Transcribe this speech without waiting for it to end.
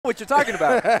what you're talking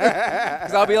about.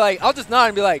 Because I'll be like, I'll just nod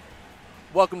and be like,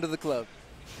 welcome to the club.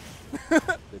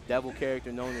 The devil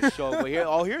character known as Show. But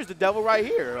here's the devil right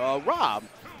here, Rob.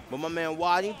 But my man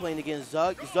Wadi playing against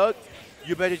Zucc. Zucc,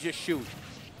 you better just shoot.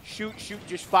 Shoot,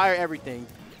 just fire everything.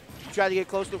 You try to get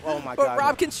close to, oh my God. But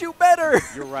Rob can shoot better.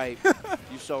 You're right.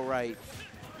 You're so right.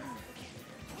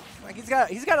 Like he's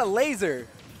got a laser.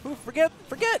 Who forget.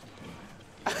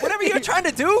 Whatever you're trying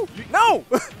to do, no.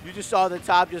 You just saw the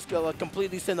top just go,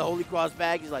 completely send the Holy Cross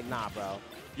back. He's like, nah, bro.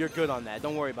 You're good on that.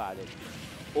 Don't worry about it.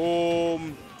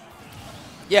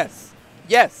 Yes.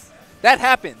 That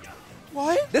happened.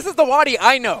 What? This is the Wadi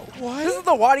I know. What? This is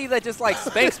the Wadi that just like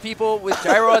spanks people with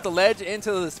gyro at the ledge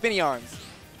into the spinny arms.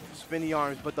 Spinny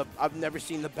arms, but I've never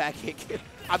seen the back kick.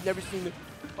 I've never seen the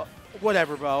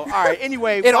whatever, bro. All right.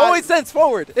 Anyway, it always sends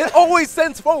forward. It always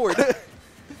sends forward.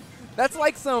 That's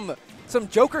like some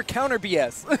Joker counter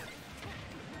BS. All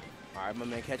right, my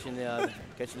man, catching the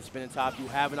spinning top. You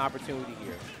have an opportunity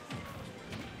here.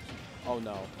 Oh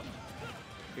no.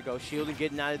 Here goes shielding,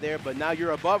 getting out of there, but now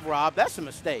you're above Rob. That's a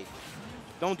mistake.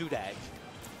 Don't do that.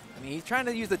 I mean, he's trying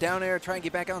to use the down air, try and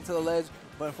get back onto the ledge,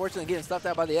 but unfortunately getting stuffed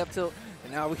out by the F tilt.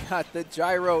 And now we got the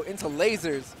gyro into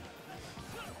lasers.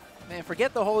 Man,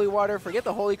 forget the holy water, forget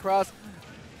the holy cross.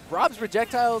 Rob's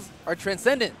projectiles are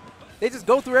transcendent. They just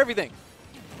go through everything.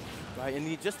 Right,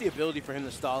 and just the ability for him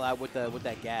to stall out with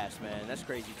that gas, man, that's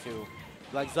crazy too.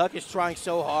 Like Zucc is trying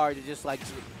so hard to just like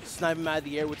snipe him out of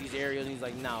the air with these aerials, and he's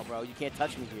like, no, bro, you can't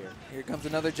touch me here. Here comes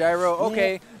another gyro.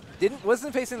 Okay,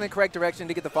 wasn't facing the correct direction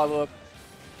to get the follow-up,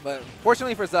 but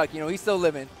fortunately for Zucc, he's still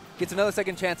living. Gets another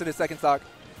second chance at his second stock.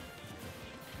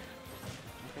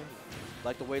 Okay.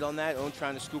 Like to wait on that. Owen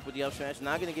trying to scoop with the up smash,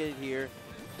 not gonna get it here.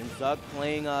 And Zucc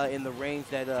playing in the range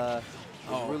that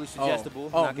is really suggestible.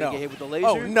 Not gonna get hit with the laser.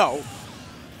 Oh no.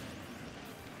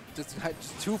 Just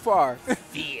too far.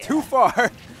 Too far.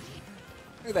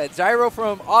 Look at that gyro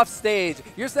from off stage.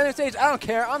 You're center stage. I don't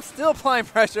care. I'm still applying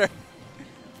pressure.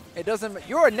 It doesn't.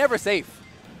 You are never safe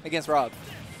against Rob.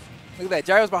 Look at that.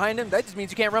 Gyro's behind him. That just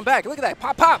means you can't run back. Look at that.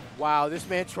 Pop, pop. Wow, this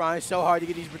man trying so hard to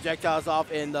get these projectiles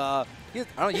off, and he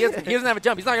doesn't have a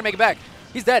jump. He's not gonna make it back.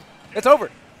 He's dead. It's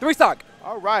over. 3 stock.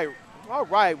 All right,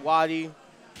 Wadi.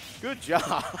 Good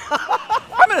job.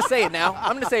 I'm going to say it now.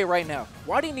 I'm going to say it right now.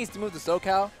 Wadi needs to move to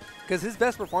SoCal because his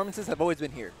best performances have always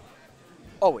been here.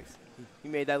 Always. He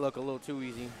made that look a little too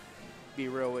easy. Be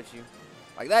real with you.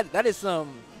 Like that is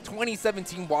some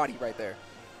 2017 Wadi right there.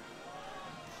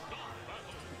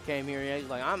 Came here, yeah, he's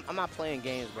like, I'm not playing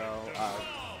games, bro.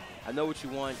 I know what you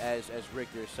want as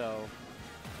Richter, so.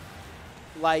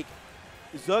 Like,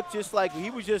 Zucc just like,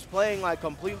 he was just playing like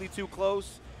completely too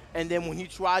close. And then when he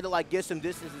tried to like get some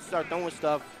distance and start throwing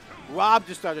stuff, Rob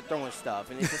just started throwing stuff,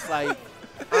 and it's just like,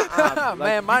 like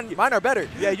man, mine are better.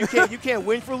 Yeah, you can't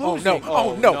win for losing.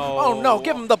 Oh no!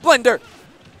 Give him the blender.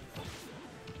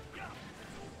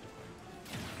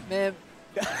 Man,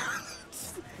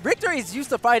 Richter is used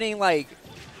to fighting like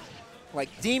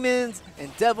demons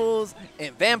and devils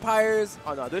and vampires.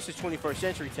 Oh no, this is 21st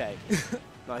century tag.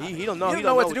 No, he don't know. He don't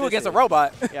know what to do against a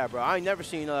robot. Yeah, bro, I ain't never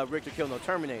seen Richter kill no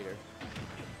Terminator.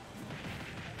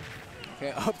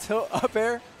 Okay, up tilt, up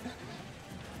air.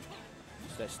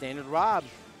 It's that standard Rob,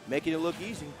 making it look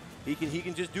easy. He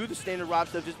can just do the standard Rob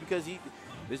stuff just because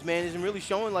this man isn't really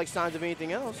showing like signs of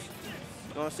anything else.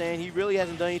 You know what I'm saying? He really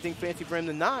hasn't done anything fancy for him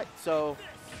to not. So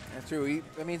that's true.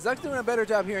 I mean, Zuck's doing a better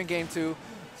job here in game 2.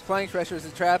 He's applying pressures.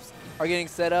 His traps are getting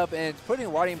set up and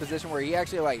putting Wadi in a position where he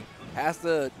actually like has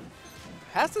to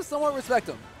somewhat respect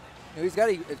him. He's got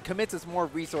to commit to some more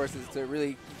resources to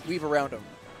really weave around him.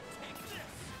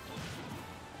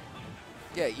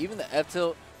 Yeah, even the F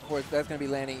tilt, of course, that's going to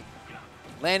be landing,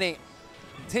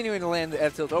 continuing to land the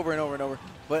F tilt over and over and over.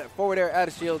 But forward air out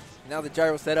of shield. Now the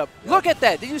gyro set up. Yep. Look at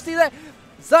that! Did you see that?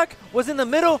 Zucc was in the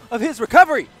middle of his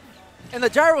recovery, and the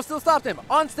gyro still stopped him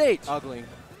on stage. Ugly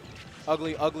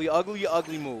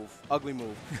move. Ugly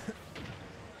move. Here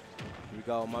we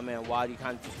go, my man Wadi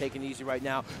kind of just taking it easy right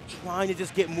now, trying to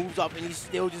just get moves up, and he's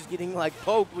still just getting like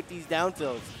poked with these down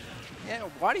tilts. Yeah,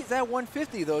 Wadi's at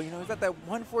 150 though. He's at that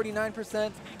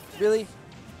 149%. Really,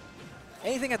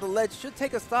 anything at the ledge should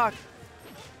take a stock.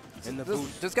 And the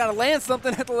boost. Just got to land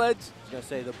something at the ledge. I was going to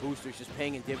say, the booster's just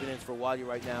paying in dividends for Wadi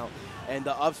right now. And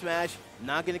the up smash,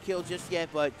 not going to kill just yet,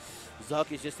 but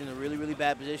Zucc is just in a really, really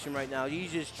bad position right now.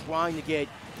 He's just trying to get,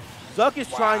 Zucc is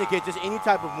trying to get just any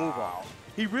type of move off.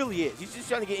 He really is. He's just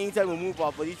trying to get any type of move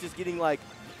off, but he's just getting like,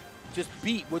 just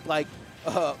beat with like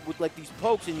these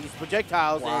pokes and these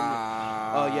projectiles.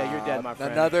 Wow. And, oh yeah, you're dead, my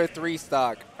friend. Another 3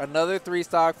 stock. Another 3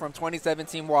 stock from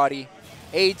 2017 Wadi.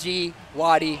 AG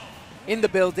Wadi in the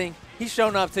building. He's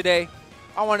shown up today.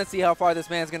 I want to see how far this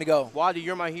man's going to go. Wadi,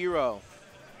 you're my hero.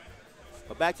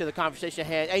 But back to the conversation at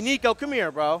hand. Hey, Nico, come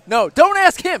here, bro. No, don't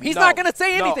ask him. He's No. not going to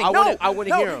say anything. I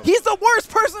wouldn't hear him. He's the worst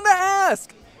person to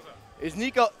ask. Is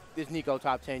Nico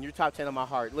top 10? You're top 10 in my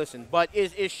heart. Listen, but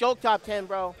is Shulk top 10,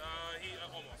 bro?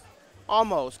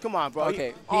 Almost. Come on, bro.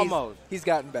 Okay. Almost. He's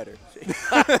gotten better.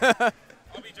 I'll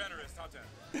be generous, top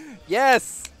 10.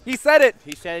 Yes. He said it.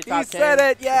 He said it top 10. He said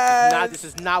it, yes. This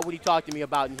is not what he talked to me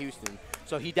about in Houston.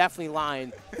 So he definitely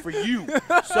lying for you.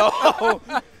 So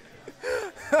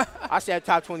I said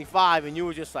top 25, and you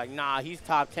were just like, nah, he's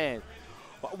top 10.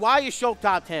 Why is Shulk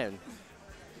top 10?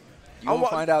 You won't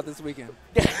find out this weekend.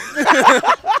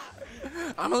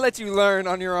 I'm going to let you learn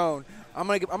on your own. I'm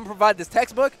gonna provide this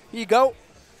textbook. Here you go.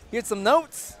 Here's some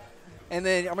notes. And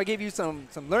then I'm going to give you some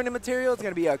learning material. It's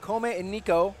going to be Kome and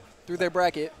Nico through their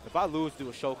bracket. If I lose to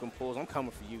a Shulk and pulls, I'm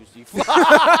coming for you, Steve.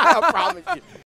 I promise you.